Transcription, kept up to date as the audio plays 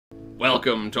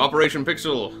Welcome to Operation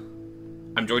Pixel.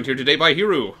 I'm joined here today by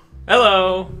Hiru.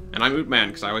 Hello. And I'm Ootman,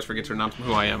 because I always forget to announce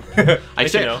who I am. I But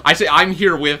say you know. I say I'm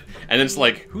here with, and then it's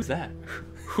like, Who's that?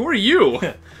 who are you?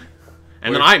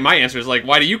 And then my answer is like,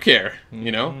 why do you care?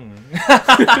 You know?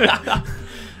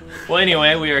 Well,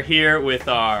 anyway, we are here with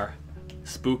our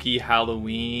spooky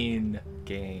Halloween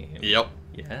game. Yep.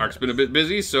 Yeah. Ark's been a bit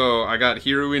busy, so I got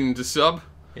Hiru in to sub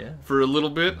Yeah. for a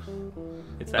little bit.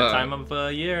 It's that time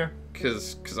of year.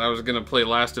 Because I was going to play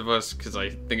Last of Us, because I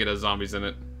think it has zombies in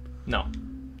it. No.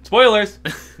 Spoilers.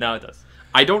 No, it does.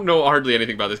 I don't know hardly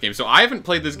anything about this game, so I haven't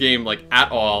played this game, like,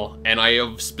 at all, and I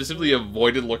have specifically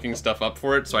avoided looking stuff up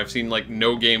for it, so I've seen, like,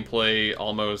 no gameplay,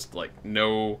 almost, like,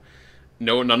 none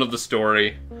of the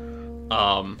story.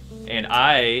 And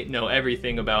I know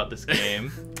everything about this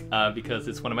game because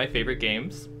it's one of my favorite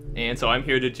games. And so I'm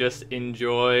here to just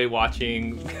enjoy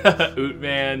watching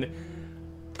Ootman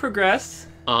progress.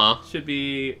 Should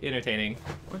be entertaining.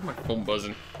 Where's my phone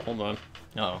buzzing? Hold on.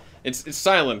 Oh. It's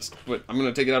silenced, but I'm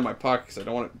gonna take it out of my pocket because I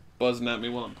don't want it buzzing at me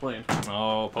while I'm playing.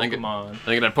 Oh, Pokemon. I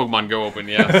think it had Pokemon Go open,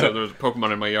 yeah, so there was a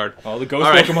Pokemon in my yard. All the ghost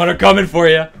All right. Pokemon are coming for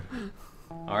you.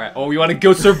 Alright. Oh, you want to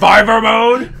go survivor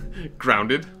mode?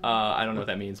 Grounded. I don't know what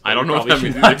that means. I don't know what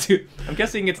probably that should means not do- I'm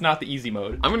guessing it's not the easy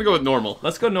mode. I'm gonna go with normal.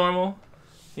 Let's go normal.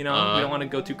 You know, we don't want to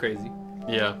go too crazy.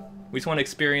 Yeah. We just want to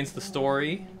experience the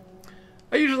story.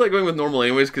 I usually like going with normal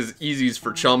anyways, because easy's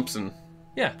for chumps, and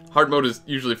Yeah. hard mode is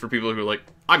usually for people who are like,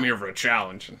 I'm here for a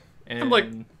challenge. And I'm like,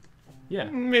 yeah.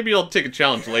 maybe I'll take a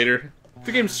challenge later. If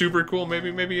the game's super cool,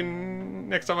 maybe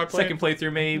next time I play Second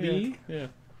playthrough, maybe. Yeah.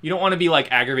 You don't want to be like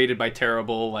aggravated by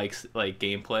terrible like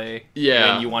gameplay.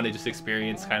 Yeah. And you want to just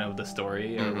experience kind of the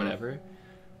story or whatever.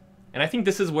 And I think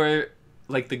this is where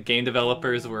like the game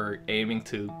developers were aiming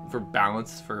for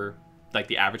balance for like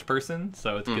the average person.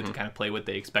 So it's good to kind of play what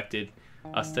they expected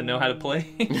us to know how to play.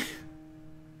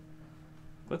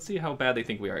 Let's see how bad they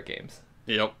think we are at games.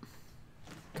 Yep.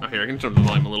 Oh, here, I can turn the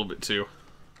volume a little bit too.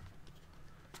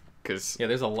 Because Yeah,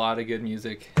 there's a lot of good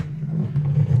music.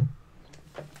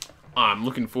 I'm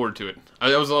looking forward to it.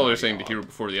 I was always saying to Hero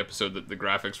before the episode that the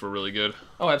graphics were really good.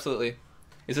 Oh, absolutely.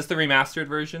 Is this the remastered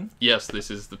version? Yes, this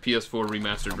is the PS4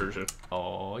 remastered version.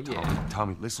 Oh, yeah.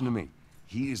 Tommy, listen to me.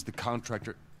 He is the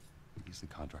contractor. He's the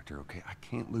contractor, okay? I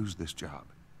can't lose this job.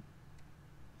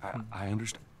 I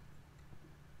understand.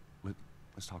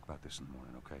 Let's talk about this in the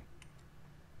morning, okay?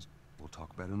 We'll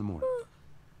talk about it in the morning.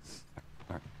 All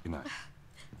right, good night.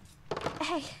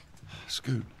 Hey,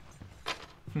 Scoot.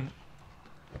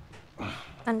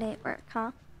 Monday at work,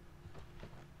 huh?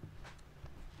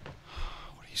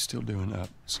 What are you still doing up?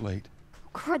 It's late.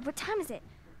 Crud, what time is it?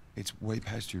 It's way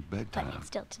past your But bedtime. it's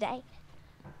still today.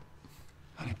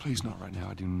 Honey, please not right now.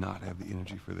 I do not have the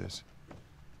energy for this.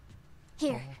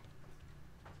 Here,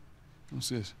 What's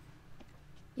this?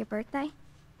 your birthday?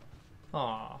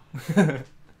 Aw.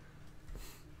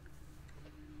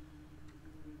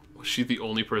 Was she the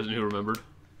only person who remembered?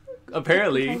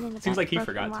 Apparently. Complaining Seems about like he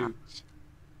broken forgot too. watch.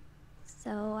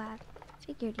 So,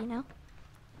 figured, you know.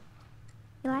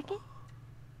 You like it?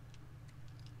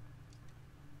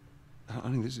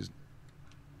 Honey, this is...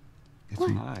 It's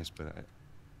What? nice, but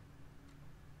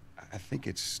I think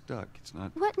it's stuck. It's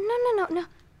not... What? No.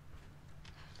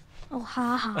 Oh,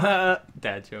 ha ha.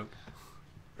 Dad joke.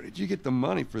 Where did you get the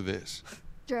money for this?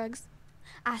 Drugs.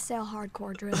 I sell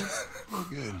hardcore drugs. Oh,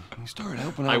 good. You started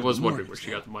helping out. I with was the wondering where mortgage.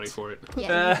 she got the money for it.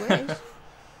 Yeah, you wish.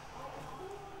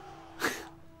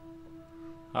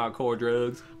 Hardcore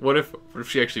drugs. What if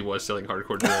she actually was selling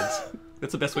hardcore drugs?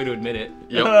 That's the best way to admit it.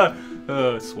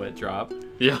 Yep. Sweat drop.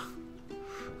 Yeah.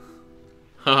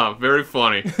 Haha, very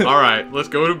funny. Alright, let's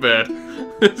go to bed.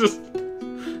 Just,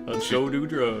 Let's go do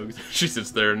drugs. she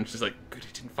sits there and she's like, good,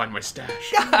 he didn't find my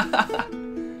stash. So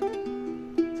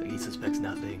he suspects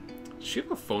nothing. Does she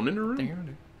have a phone in her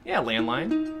room? Yeah,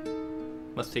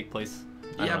 landline. Must take place.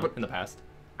 I Yeah, don't know, but- in the past.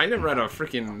 I never had a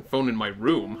freaking phone in my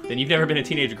room. Then you've never been a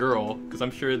teenage girl, because I'm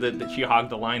sure that she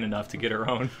hogged the line enough to get her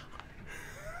own.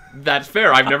 That's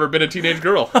fair, I've never been a teenage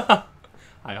girl.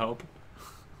 I hope.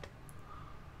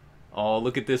 Oh,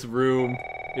 look at this room.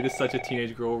 It is such a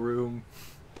teenage girl room.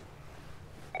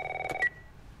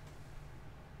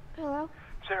 Hello?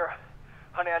 Sarah,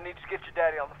 honey, I need to get your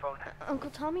daddy on the phone. Uncle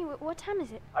Tommy, what time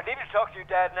is it? I need to talk to your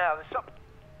dad now. There's something.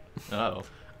 Oh.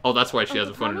 Oh, that's why she has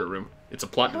a Uncle phone in her Tommy? room. It's a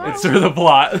plot Hello? device. It's sort of the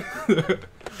plot.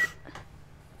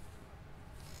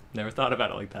 Never thought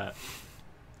about it like that.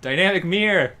 Dynamic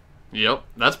mirror. Yep,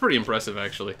 that's pretty impressive,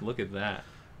 actually. Look at that.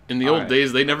 In the All old right.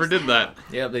 days, they never did that.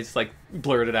 Yeah, they just like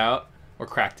blurred it out or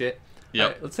cracked it. Yep.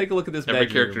 Alright, let's take a look at this Every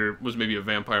bedroom. character was maybe a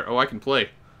vampire. Oh, I can play.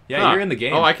 Yeah, Huh. you're in the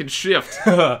game. Oh, I can shift.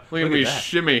 Look Look at me that.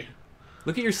 shimmy.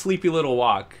 Look at your sleepy little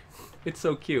walk. It's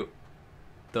so cute.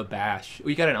 The Bash.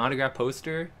 We got an autograph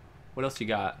poster. What else you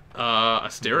got? A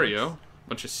stereo.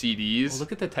 Bunch of CDs. Oh,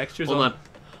 look at the textures. Hold on.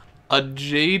 A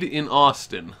Jade in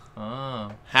Austin.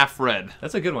 Oh, Half red.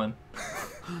 that's a good one.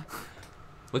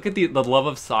 Look at the love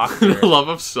of soccer. Love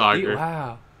of soccer.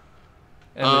 Wow.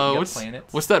 And we got What's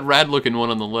planets. what's that rad looking one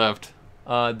on the left?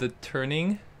 The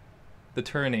turning. The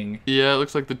turning. Yeah, it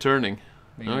looks like the turning.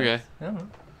 Maybe Okay. that's- I don't know.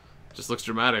 Just looks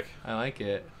dramatic. I like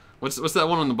it. What's that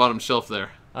one on the bottom shelf there?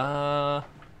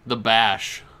 The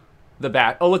Bash. The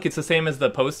back. Oh, look, it's the same as the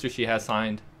poster she has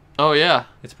signed. Oh yeah.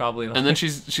 It's probably. Like, And then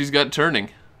she's got turning.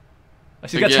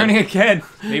 she's got again. turning again.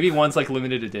 Maybe one's like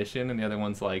limited edition and the other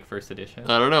one's like first edition.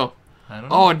 I don't know. I don't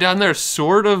know. Oh, and down there,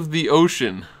 Sword of the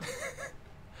Ocean.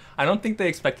 I don't think they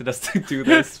expected us to do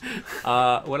this.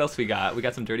 What else we got? We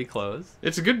got some dirty clothes.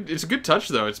 It's a good touch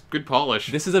though. It's good polish.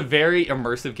 This is a very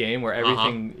immersive game where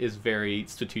everything is very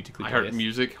strategically I heard placed.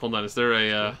 music. Hold on, is there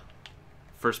a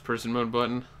first person mode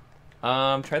button?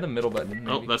 Try the middle button.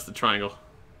 Oh, Maybe. that's the triangle.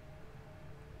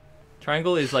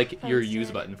 Triangle is like your Phone's use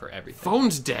dead. button for everything.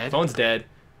 Phone's dead. Phone's dead.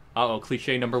 Uh-oh,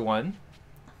 cliche number 1.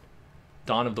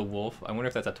 Dawn of the Wolf. I wonder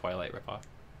if that's a Twilight ripoff.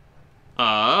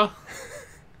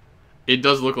 It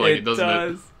does look like it, doesn't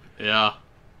does. it? Yeah.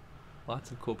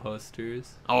 Lots of cool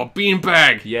posters. Oh,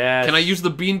 beanbag. Yes. Can I use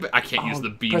the beanbag? I can't use the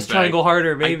beanbag. Press triangle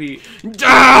harder, maybe.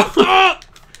 Ah!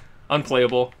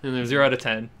 Unplayable. And there's 0 out of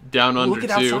 10. Down Ooh, Under look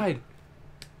at 2. outside.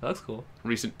 That looks cool.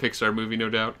 Recent Pixar movie, no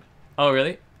doubt. Oh,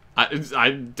 really?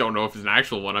 I don't know if it's an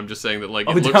actual one. I'm just saying that like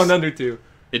Oh, it looks, Down Under 2.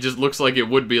 it just looks like it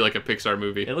would be like a Pixar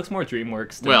movie. It looks more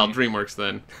DreamWorks to Well, me. DreamWorks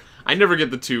then. I never get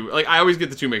the two. Like I always get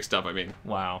the two mixed up. I mean,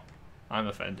 Wow. I'm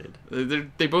offended.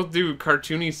 they both do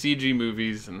cartoony CG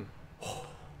movies, and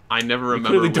I never You remember.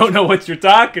 clearly which- don't know what you're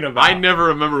talking about. I never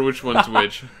remember which one's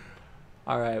which.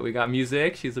 All right, we got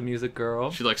music. She's a music girl.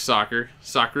 She likes soccer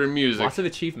and music. Lots of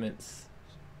achievements.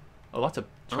 Oh, lots of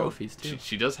Oh, trophies too.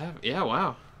 She does have. Yeah,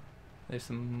 wow. There's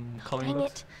some coloring Dang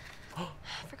books. it.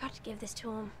 I forgot to give this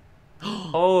to him.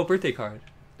 Oh, a birthday card.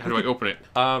 How do I open it?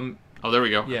 Um, Oh, there we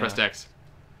go. Yeah. Press X.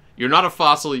 You're not a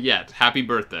fossil yet. Happy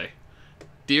birthday.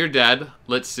 Dear Dad,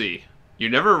 let's see. You're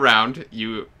never around.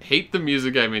 You hate the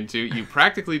music I'm into. You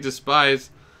practically despise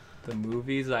the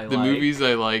movies I the like. movies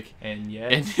I like. And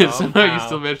yet, And yet somehow you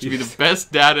still manage to be the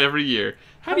best dad every year.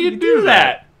 How do you do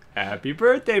that? Happy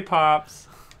birthday, Pops.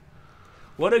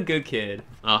 What a good kid.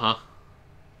 Uh-huh.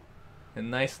 A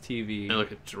nice TV. And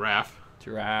look at giraffe.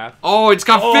 Giraffe. Oh, it's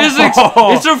got Oh! physics!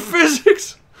 It's a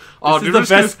physics! Oh, This is dude, the we're just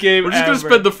best game We're just gonna ever.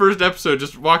 spend the first episode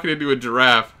just walking into a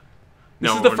giraffe. This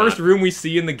No, is the we're first not. room we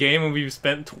see in the game, and we've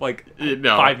spent like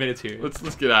No. 5 minutes here. Let's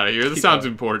get out of here. This Keep sounds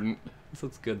going. important. This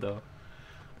looks good though.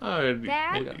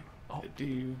 Dad?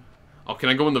 Oh, can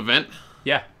I go in the vent?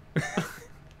 Yeah.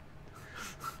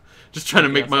 Just trying to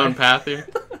make my own outside. path here.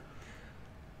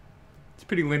 It's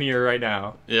pretty linear right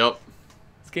now. Yep.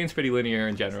 This game's pretty linear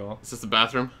in general. Is this the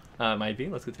bathroom? Might be.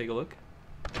 Let's go take a look.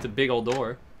 It's a big old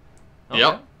door. Oh,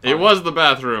 Yep. yeah. It was the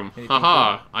bathroom. Anything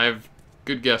Haha. I have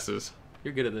good guesses.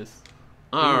 You're good at this.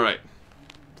 Alright.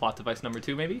 Plot device number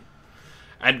 2, maybe?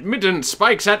 Admittance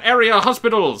spikes at area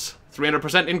hospitals.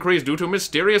 300% increase due to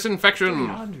mysterious infection.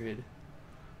 300.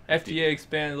 FDA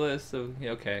expanded list of...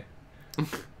 Yeah, okay.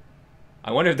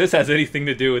 I wonder if this has anything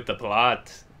to do with the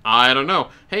plot. I don't know.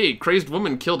 Hey, crazed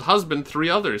woman killed husband, 3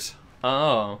 others.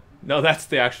 Oh. No, that's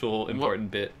the actual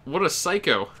important bit. What a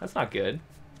psycho. That's not good.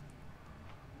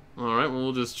 Alright, well,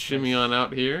 we'll just shimmy on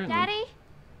out here. and then- Daddy?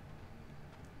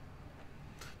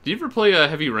 Do you ever play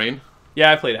Heavy Rain?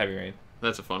 Yeah, I played Heavy Rain.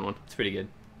 That's a fun one. It's pretty good.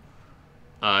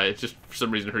 It's just, for some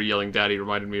reason, her yelling daddy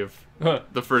reminded me of The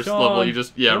the first level. You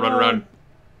just, run around.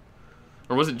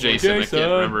 Or was it Jason? I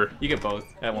can't remember. You get both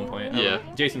at one point. Yeah.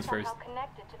 Jason's first.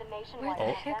 Where the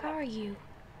heck are you?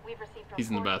 He's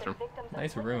in the bathroom.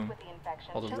 Nice room.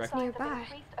 All those That's records. nearby.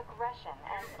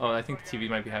 Oh, I think the TV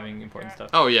might be having important stuff.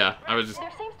 Oh, yeah. I was just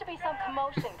There seems to be some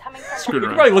commotion coming from screwed We could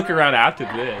around. probably look around after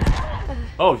this.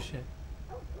 Oh, shit.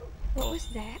 What was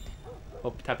that?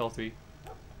 Oh, tap L3.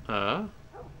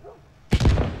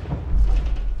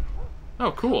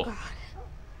 Oh, cool. God.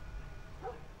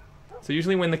 So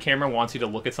usually when the camera wants you to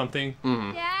look at something,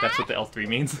 Mm-hmm. that's what the L3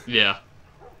 means. Yeah.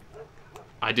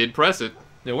 I did press it.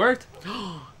 It worked.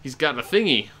 He's got a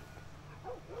thingy.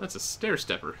 That's a stair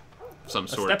stepper of some A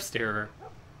sort. step starer.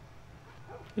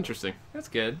 Interesting. That's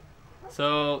good.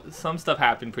 So some stuff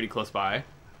happened pretty close by,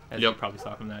 as you Yep. probably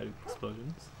saw from that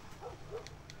explosions.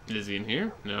 Is he in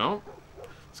here? No.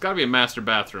 It's got to be a master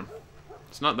bathroom.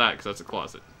 It's not that, because that's a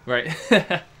closet. Right.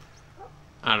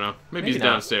 I don't know. Maybe, Maybe he's not.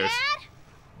 downstairs.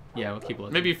 Yeah, we'll keep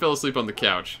looking. Maybe he fell asleep on the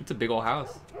couch. It's a big old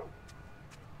house.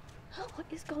 What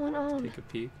is going on? Take a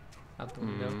peek. Out the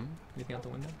window. Anything out the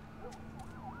window?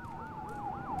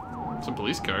 Some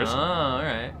police cars.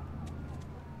 Oh,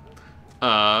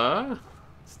 alright.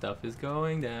 Stuff is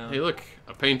going down. Hey, look,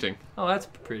 a painting. Oh, that's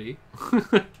pretty. I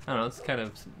don't know, it's kind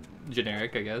of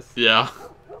generic, I guess. Yeah.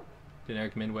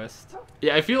 Generic Midwest.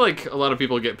 Yeah, I feel like a lot of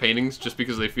people get paintings just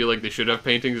because they feel like they should have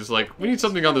paintings. It's like, we need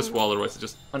something on this wall, otherwise it's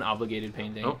just... Unobligated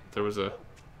painting. Oh, there was a...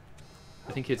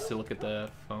 I think he has to look at the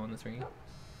phone that's ringing.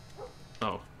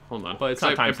 Oh, hold on. But it's So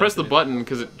not I time pressed the sensitive. button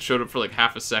because it showed up for like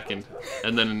half a second,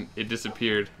 and then it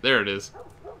disappeared. There it is.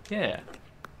 Yeah.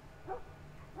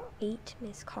 8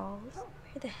 missed calls.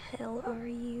 Where the hell are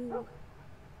you?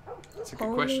 That's a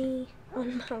good question.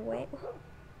 Only on my way.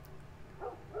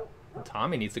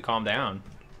 Tommy needs to calm down.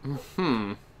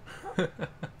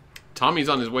 Tommy's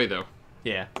on his way, though.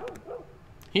 Yeah.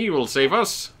 He will save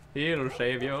us. He'll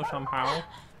save you somehow.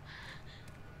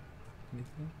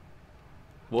 Anything?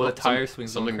 Well, the Oh, tire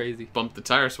swing's all something crazy. bumped the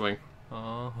tire swing.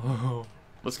 Oh.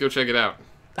 Let's go check it out.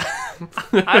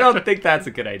 I don't think that's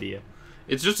a good idea.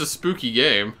 It's just a spooky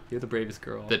game You're the bravest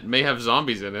girl. that may have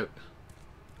zombies in it.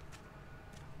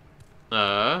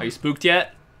 Are you spooked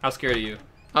yet? How scared are you?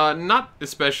 Not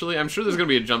especially. I'm sure there's gonna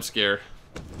be a jump scare.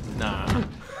 Nah.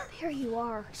 There you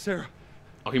are. Sarah,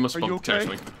 Oh, he must have Are you bumped the tire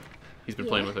okay? swing. He's been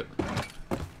playing with it.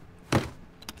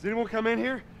 does anyone come in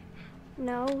here?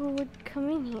 No, who would come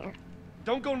in here?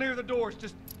 Don't go near the doors.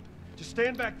 Just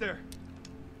stand back there.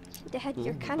 Dad,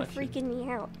 you're kind of bless you. freaking me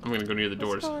out. I'm gonna go near the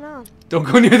What's doors. going on? Don't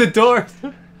go near the doors.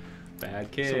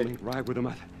 Bad kid. Something right with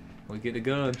them. We get a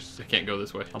gun. I can't go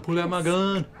this way. I'll pull out my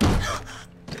gun.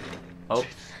 Oh,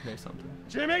 there's something.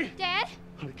 Jimmy, Dad?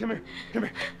 honey, come here. Come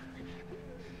here.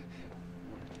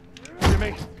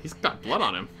 Jimmy, He's got blood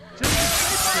on him.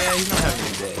 Yeah, he's not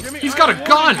having a day. Jimmy. He's got a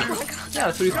gun! Yeah,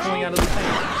 that's what he's pulling out of the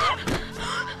thing.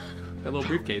 That little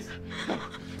briefcase.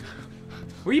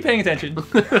 Were you paying attention?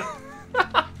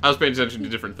 I was paying attention to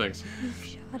different things.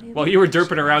 Shot him. While you were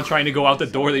derping around trying to go out the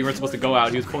door that you weren't supposed to go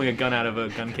out, he was pulling a gun out of a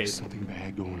gun case. Something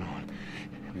bad going on.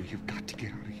 You've got to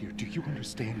get out of here. Do you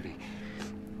understand me?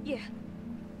 Yeah.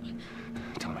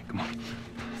 Tommy, come on.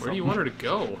 Where do you want her to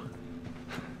go?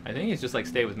 I think he's just like,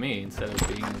 stay with me instead of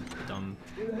being a dumb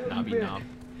knobby knob.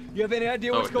 You have any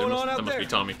idea Oh, what's going on that out must there? be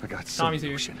Tommy. I got Tommy's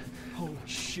here. solution. Holy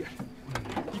shit.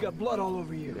 You got blood all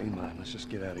over you. It ain't mine. Let's just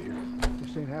get out of here.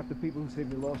 This ain't half the people who say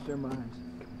they lost their minds.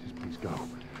 Just please go.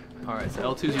 Alright, so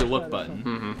L2's your look button.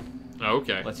 Mm-hmm. Oh,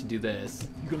 okay. Lets you do this.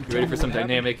 You gonna You tell ready me for some what happened?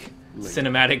 dynamic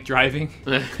cinematic driving?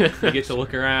 You get to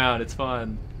look around, it's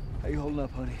fun. How you holding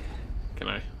up, honey? Can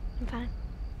I? I'm fine.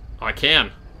 Oh, I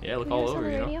can. Yeah, look Can all hear us on over,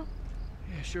 the you know? radio?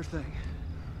 Yeah, sure thing.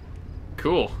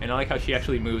 Cool. And I like how she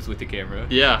actually moves with the camera.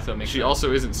 Yeah, So it makes she sense.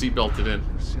 also isn't seatbelted in.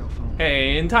 Cell phone.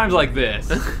 Hey, in times like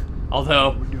this,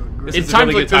 although We're doing great. this In is a really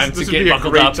times good like time this, this to would get be a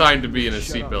buckled great up time to be in a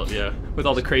Shut up. seatbelt, yeah. with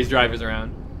all the crazy drivers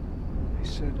around. They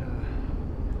said,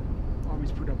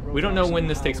 Army's put up We don't know roadblocks on when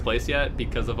the this takes highway. place yet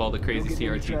because of all the crazy Don't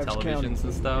get into CRT Travis County. televisions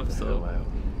and stuff. Hell So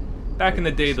out. back in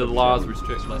the day, the laws were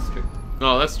less strict.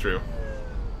 Oh, that's true.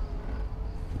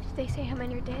 Did they say how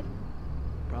many are dead?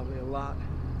 Probably a lot.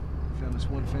 Found this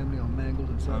one family all mangled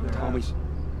inside their Tommy's. house.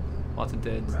 Lots of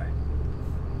deads. Right.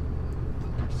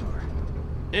 I'm sorry.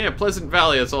 Yeah, Pleasant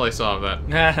Valley, that's all I saw of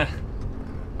that.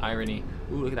 Irony.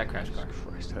 Ooh, look at that crash car.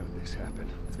 Christ, how did this happen?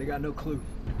 They got no clue.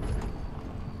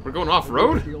 We're going off It's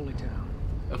road? the only town.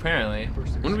 Apparently.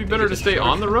 First Wouldn't it be thing- better to stay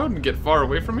on the road and get far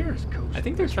away from here? Coast. I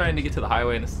think they're trying to get to the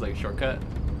highway and this is like a shortcut.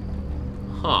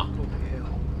 Huh. Holy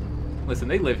hell. Listen,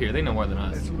 they live here. They know more than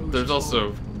us. That's Lewis's There's fault.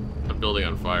 also a building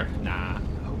on fire. Nah.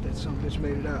 I hope that son of a bitch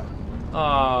made it out.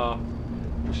 Oh.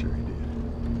 I'm sure he did.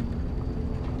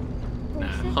 What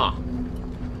was it? Huh.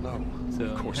 No. So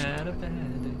Of course you had not. a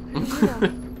bad day.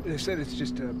 No. They said it's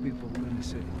just people in the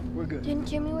city. We're good. Didn't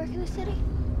Jimmy work in the city?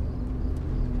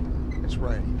 That's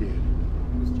right, he did.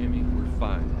 Who's Jimmy? We're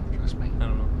fine. Trust me. I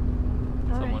don't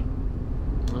know. All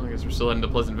Someone. Well, I guess we're still heading to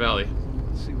Pleasant Valley.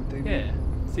 Let's see what they Yeah. need.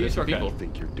 See a There's shortcut. people. What do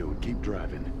you think you're doing? Keep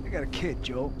driving. They got a kid,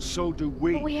 Joe. So do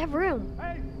we. But we have room.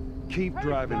 Keep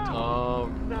driving, Tom. Oh,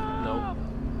 no.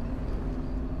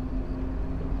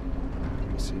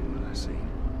 You see what I see.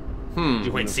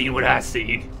 Hmm. ain't seen what I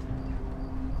seen.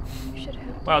 You should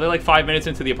have. Wow, they're like 5 minutes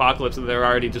into the apocalypse and they're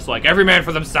already just like, every man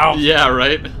for themselves. Yeah,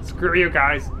 right? Screw you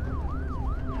guys.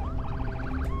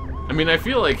 I mean, I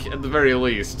feel like, at the very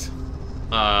least,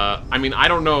 I mean, I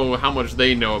don't know how much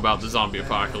they know about the zombie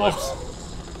apocalypse.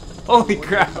 Holy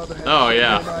crap. Oh,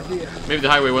 yeah. Idea. Maybe the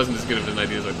highway wasn't as good of an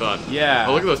idea as I thought. Yeah.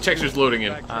 Oh, look at those textures loading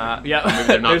in. Yeah. Maybe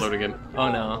they're not There's- loading in.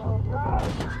 Oh, no.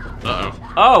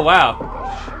 Uh-oh. Oh, wow.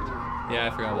 Yeah, I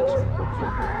forgot about this.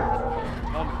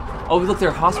 Oh, look,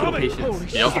 they're hospital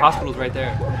patients. Yep. The hospital's right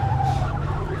there.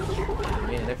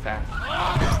 Man, they're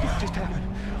fast. Just happened.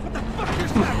 What the fuck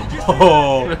just happened?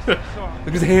 Oh, look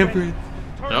at his handprint.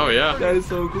 Oh yeah. That is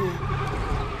so cool.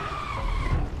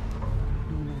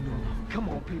 Come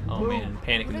on, people. Oh move. man,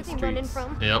 panic in the Where's he running streets.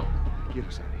 from? Yep. Get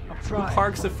us out of here. I'm Who trying.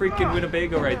 parks the freaking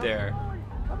Winnebago right there?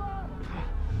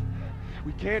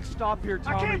 We can't stop here,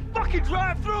 Tommy. I can't fucking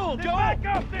drive through them,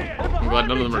 I'm glad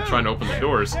none of them are trying to open the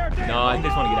doors. No, I think they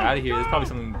just want to get out of here. There's probably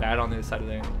something bad on the other side of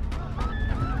there.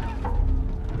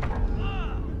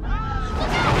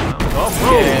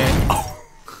 Oh,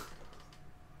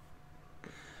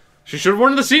 She should have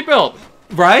worn the seatbelt.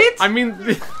 right? I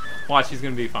mean, Watch, she's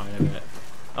gonna be fine, I bet.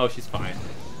 Oh, she's fine.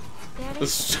 Daddy?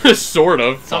 sort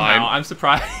of Somehow, fine. I'm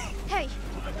surprised. Hey,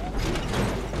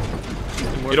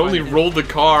 It only rolled the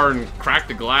car and cracked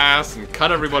the glass and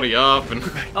cut everybody up and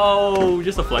Oh,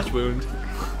 just a flesh wound.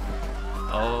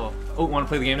 Oh. Oh, want to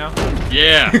play the game now?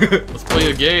 yeah. Let's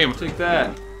play a game. Take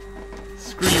that.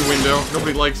 Screw you, window.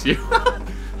 Nobody likes you.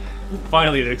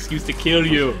 Finally, an excuse to kill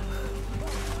you.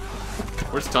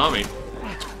 Where's Tommy?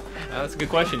 That's a good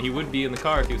question. He would be in the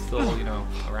car if he was still, you know,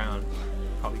 around.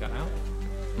 Probably got out.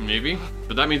 Maybe,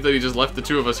 but that means that he just left the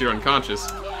two of us here unconscious.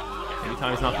 Maybe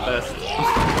Tommy's not the best.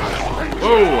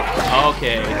 Whoa!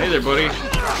 Okay. Hey there, buddy.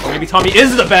 Or maybe Tommy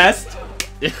is the best.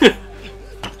 Dad?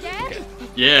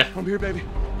 Yeah. I'm here, baby.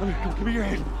 I'm here. Come, give me your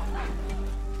hand.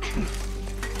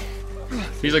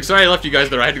 He's like, sorry I left you guys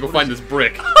there. I had to go find this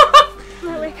brick.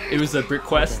 It was a brick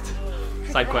quest.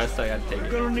 Side quest, I had to take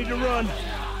it. Gonna need to run.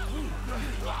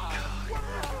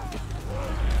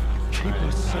 Keep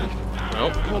us safe.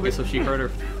 Nope. Okay, so she hurt her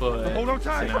foot. Hold on So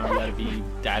tight. now we gotta be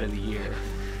Dad of the Year.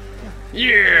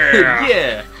 Yeah.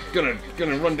 Yeah.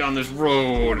 Gonna run down this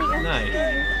road.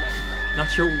 Nice. Not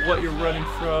sure what you're running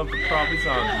from, but probably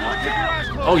zombie.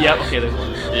 Oh, yeah. Okay, there's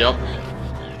one. Yep.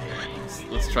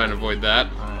 Let's try and avoid that.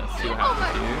 Let's see what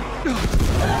happens here.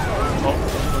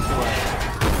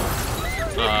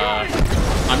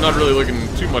 Oh, I'm not really looking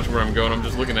too much where I'm going. I'm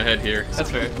just looking ahead here.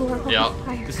 that's fair. Yeah.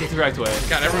 This is the right way.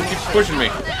 God, everyone keeps pushing me.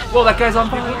 Whoa, that guy's on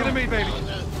fire. Look at me, baby.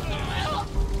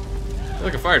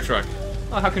 Like a fire truck.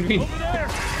 Oh, how convenient.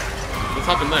 Let's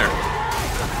hop in there.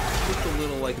 Just a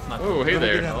little like it's not. Oh, hey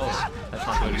there. Oh, that's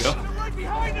not the way to go.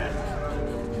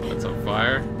 That's on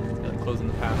fire. Gotta close in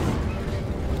the path.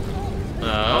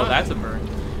 Oh, that's a burn.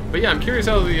 But yeah, I'm curious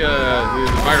how the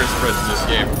virus spreads in this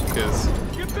game, because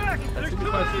That's a good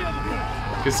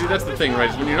question. see that's the thing, right?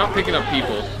 Is when you're not picking up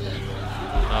people.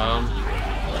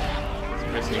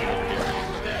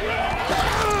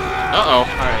 Uh-oh.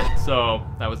 Alright, so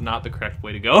that was not the correct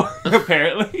way to go,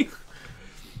 apparently.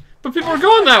 But people are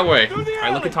going that way.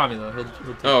 Alright, look at Tommy though. He'll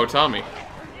take Oh, Tommy.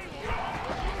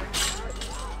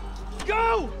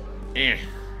 Go! Eh.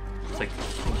 It's like,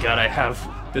 God, I have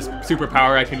this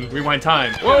superpower. I can rewind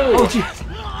time. Whoa! Oh, jeez.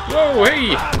 Whoa,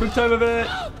 hey! Quick time event.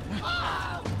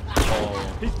 Oh,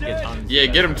 get Tommy. Yeah,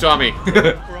 get him, Tommy.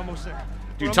 We're almost there.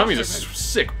 Dude, Tommy's a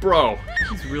sick bro.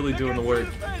 He's really doing the work.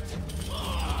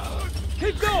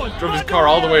 Keep going! Drove his car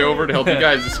all the way over to help you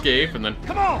guys escape, and then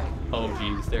Come on! Oh,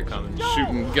 jeez, they're coming.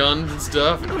 shooting guns and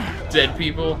stuff, and dead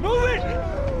people. Move it!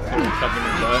 Covering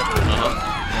their butt.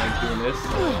 Now he's doing this.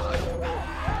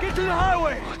 Get to the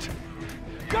highway!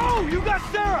 Go! You got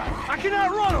Sarah! I can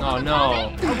outrun him! Oh,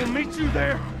 no. I will meet you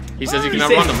there! He says he He can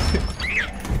outrun saved- them.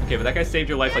 Okay, but that guy saved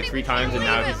your life like 3 times, and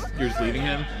now you're just leaving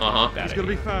him? Uh-huh. Bad It's gonna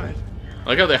idea. be fine. I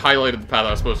like how they highlighted the path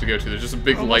I was supposed to go to. There's just a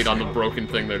big light on the broken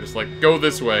thing. They're just like, go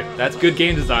this way. That's good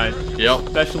game design. Yep,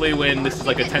 Especially when this is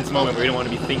like a tense moment where you don't want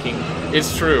to be thinking.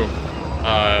 it's true.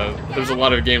 There's a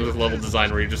lot of games with level design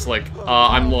where you're just like,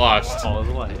 I'm lost. All is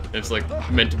a light. It's like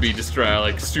meant to be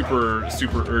like super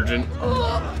urgent.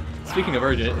 Speaking of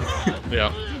urgent.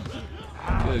 Yeah.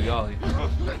 Good golly.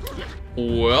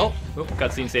 Well, Oh,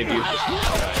 cutscene saved you.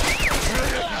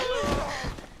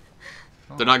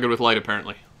 they're not good with light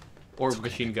apparently. Or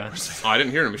machine guns. Oh, I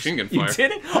didn't hear a machine gun You fire.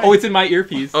 didn't? Oh, it's in my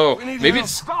earpiece. Oh, maybe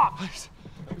it's. Stop!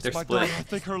 They're My split. daughter, I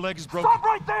think her leg is broken. Stop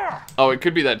right there! Oh, it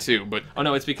could be that too, but Oh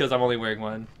no, it's because I'm only wearing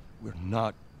one. We're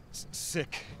not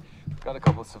sick. Got a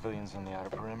couple of civilians on the outer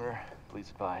perimeter. Please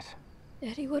advise.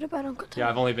 Daddy, what about Uncle Tom? Yeah,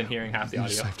 I've only been hearing half the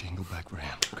Use audio. safety and go back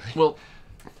round, okay? well,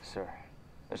 Sir,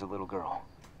 there's a little girl.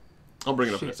 I'll bring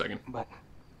it up in a second. But...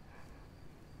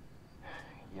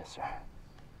 Yes, sir.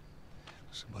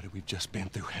 Somebody, we've just been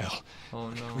through hell. Oh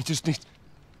no. We just need...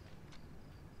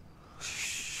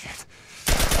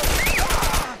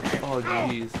 Oh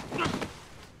jeez.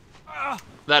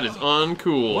 That is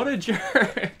uncool. What a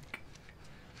jerk.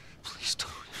 Please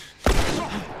don't...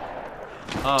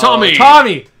 Oh, Tommy!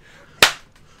 Tommy!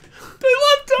 They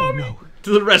love Tommy! No. To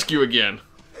the rescue again.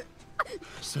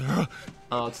 Sarah,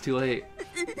 Oh, it's too late.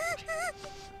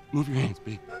 move your hands,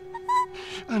 B.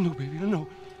 I know, baby, I know.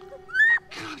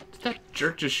 Did that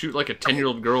jerk just shoot like a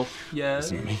 10-year-old girl?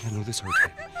 Yes. Listen to me, I know this hurts,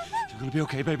 baby. You're gonna be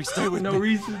okay, baby. Stay with No me.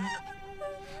 reason. I'm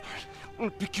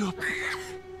gonna pick you up.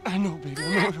 I know, baby, I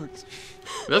know it hurts.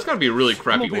 That's gotta be a really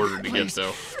crappy Come on, order baby, to get, please.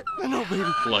 though. I know, baby.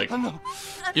 Like, I know.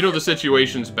 you know the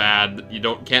situation's bad. You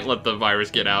can't let the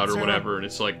virus get out or Sarah. whatever, and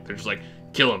it's like they're just like,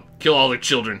 kill him, kill all the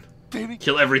children, Baby.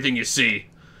 kill everything you see.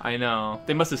 I know.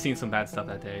 They must have seen some bad stuff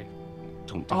that day.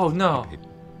 Don't do Oh, this, no. baby.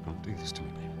 Don't do this to me,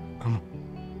 baby. Come on.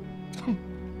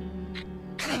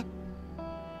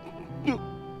 No.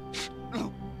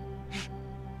 No.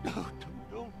 No.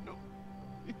 No. No.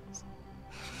 Please.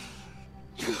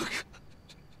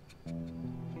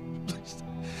 Please.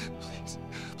 Please.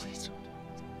 Please don't.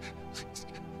 Please.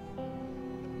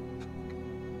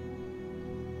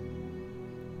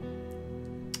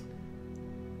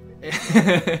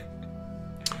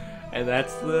 And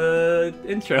that's the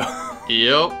intro.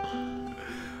 Yep.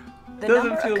 The Doesn't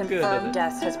number feel of good, does confirmed it?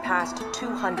 deaths has passed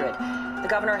 200. The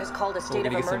governor has called a state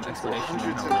We're of gonna get some emergency. explanation.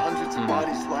 Hundreds and hundreds of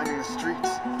bodies lining the streets.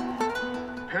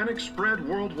 Panic spread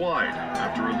worldwide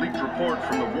after a leaked report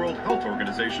from the World Health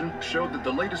Organization showed that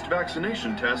the latest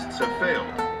vaccination tests have failed.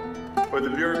 With the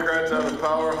bureaucrats out of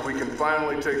power, we can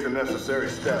finally take the necessary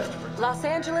steps. Los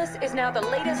Angeles is now the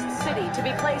latest city to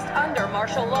be placed under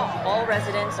martial law. All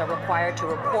residents are required to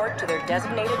report to their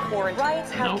designated quarantine.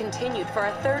 Riots have continued for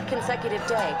a third consecutive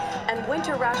day, and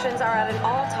winter rations are at an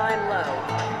all-time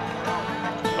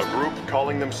low. A group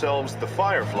calling themselves the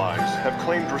Fireflies have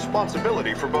claimed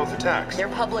responsibility for both attacks. Their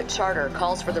public charter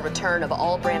calls for the return of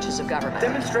all branches of government.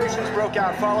 Demonstrations broke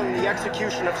out following the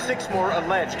execution of 6 more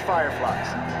alleged Fireflies.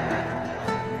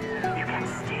 You can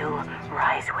still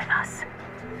rise with us.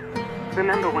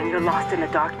 Remember, when you're lost in the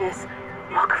darkness,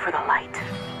 look for the light.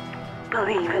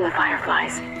 Believe in the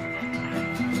Fireflies.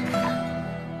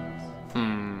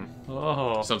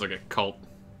 Oh. Sounds like a cult.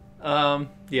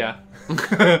 Yeah.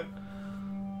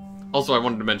 Also, I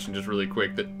wanted to mention just really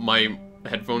quick that my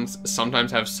headphones sometimes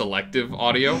have selective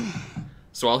audio,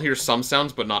 so I'll hear some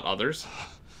sounds but not others,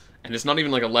 and it's not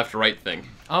even like a left-right thing.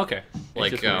 Oh, okay. It's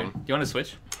Like, just weird. Do you want to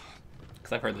switch?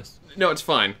 Because I've heard this. No, it's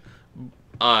fine.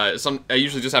 I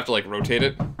usually just have to like rotate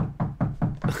it.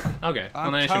 Okay.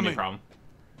 Well, then it shouldn't be a problem.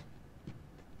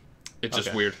 It's just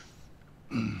Okay. weird.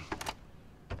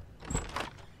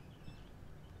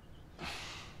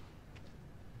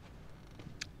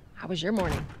 How was your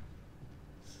morning?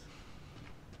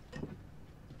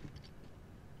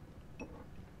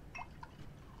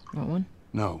 Want one?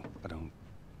 No, I don't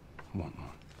want one.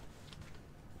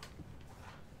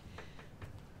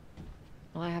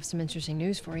 Well, I have some interesting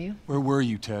news for you. Where were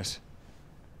you, Tess?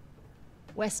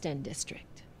 West End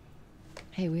District.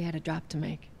 Hey, we had a drop to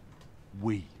make.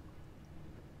 We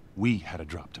had a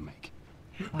drop to make.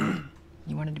 Well,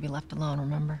 you wanted to be left alone,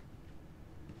 remember?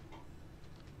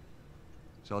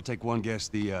 So I'll take one guess.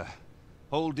 The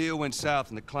whole deal went south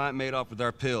and the client made off with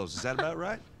our pills. Is that about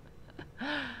right?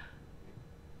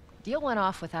 Deal went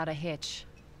off without a hitch.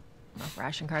 Enough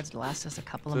ration cards to last us a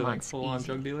couple So of like months. full-on easy.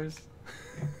 drug dealers?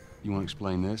 You want to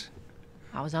explain this?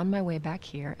 I was on my way back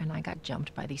here and I got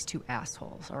jumped by these two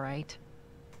assholes, all right?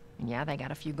 And yeah, they got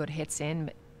a few good hits in,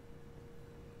 but...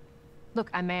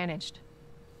 Look, I managed.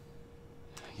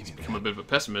 I'm a bit of a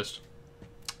pessimist.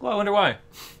 Well, I wonder why.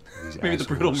 These Maybe the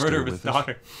brutal assholes murder still of his with us?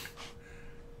 daughter.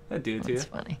 That dude, too. That's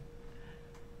funny.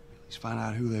 Let's find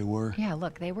out who they were. Yeah,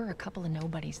 look, they were a couple of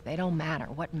nobodies. They don't matter.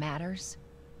 What matters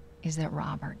is that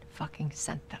Robert fucking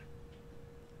sent them.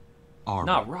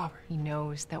 Not Robert. He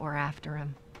knows that we're after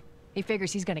him. He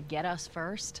figures he's gonna get us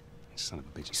first. Son of a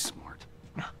bitch, he's smart.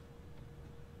 No.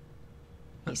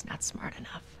 He's not smart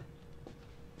enough.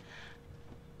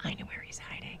 I know where he's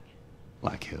hiding.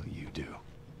 Like hell you do.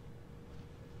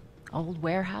 Old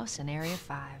warehouse in Area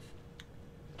 5.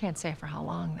 Can't say for how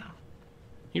long, though.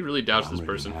 He really doubts I'm this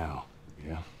ready person. now.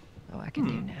 Yeah. Oh, I can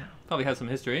do now. Probably has some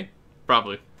history.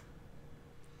 Probably.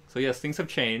 So yes, things have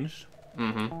changed.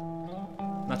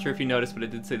 Mm-hmm. Not sure if you noticed, but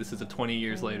it did say this is a 20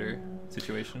 years later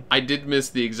situation. I did miss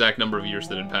the exact number of years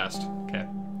that had passed. Okay.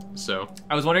 So.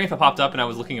 I was wondering if it popped up and I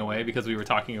was looking away because we were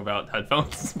talking about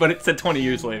headphones, but it said 20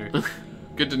 years later.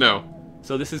 Good to know.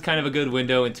 So this is kind of a good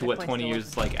window into what 20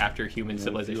 years like after human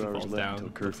civilization falls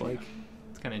down looks like.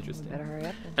 It's kind of interesting. Better hurry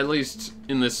up. At least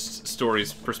in this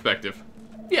story's perspective.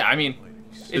 Yeah, I mean,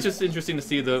 it's just interesting to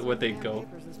see what they go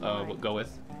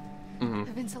with. Mm-hmm.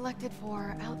 I've been selected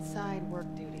for outside work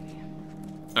duty.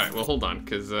 Alright, well hold on,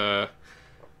 because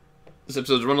this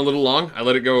episode's run a little long. I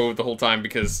let it go the whole time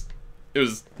because it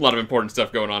was a lot of important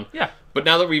stuff going on. Yeah. But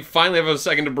now that we finally have a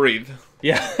second to breathe.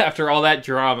 Yeah, after all that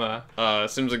drama.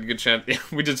 Seems like a good chance. Yeah,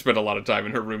 we did spend a lot of time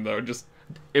in her room though, just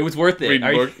it was worth it.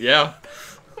 reading book. Yeah.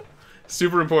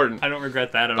 Super important. I don't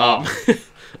regret that at all.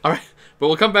 All right, but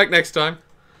we'll come back next time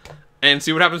and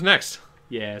see what happens next.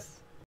 Yes.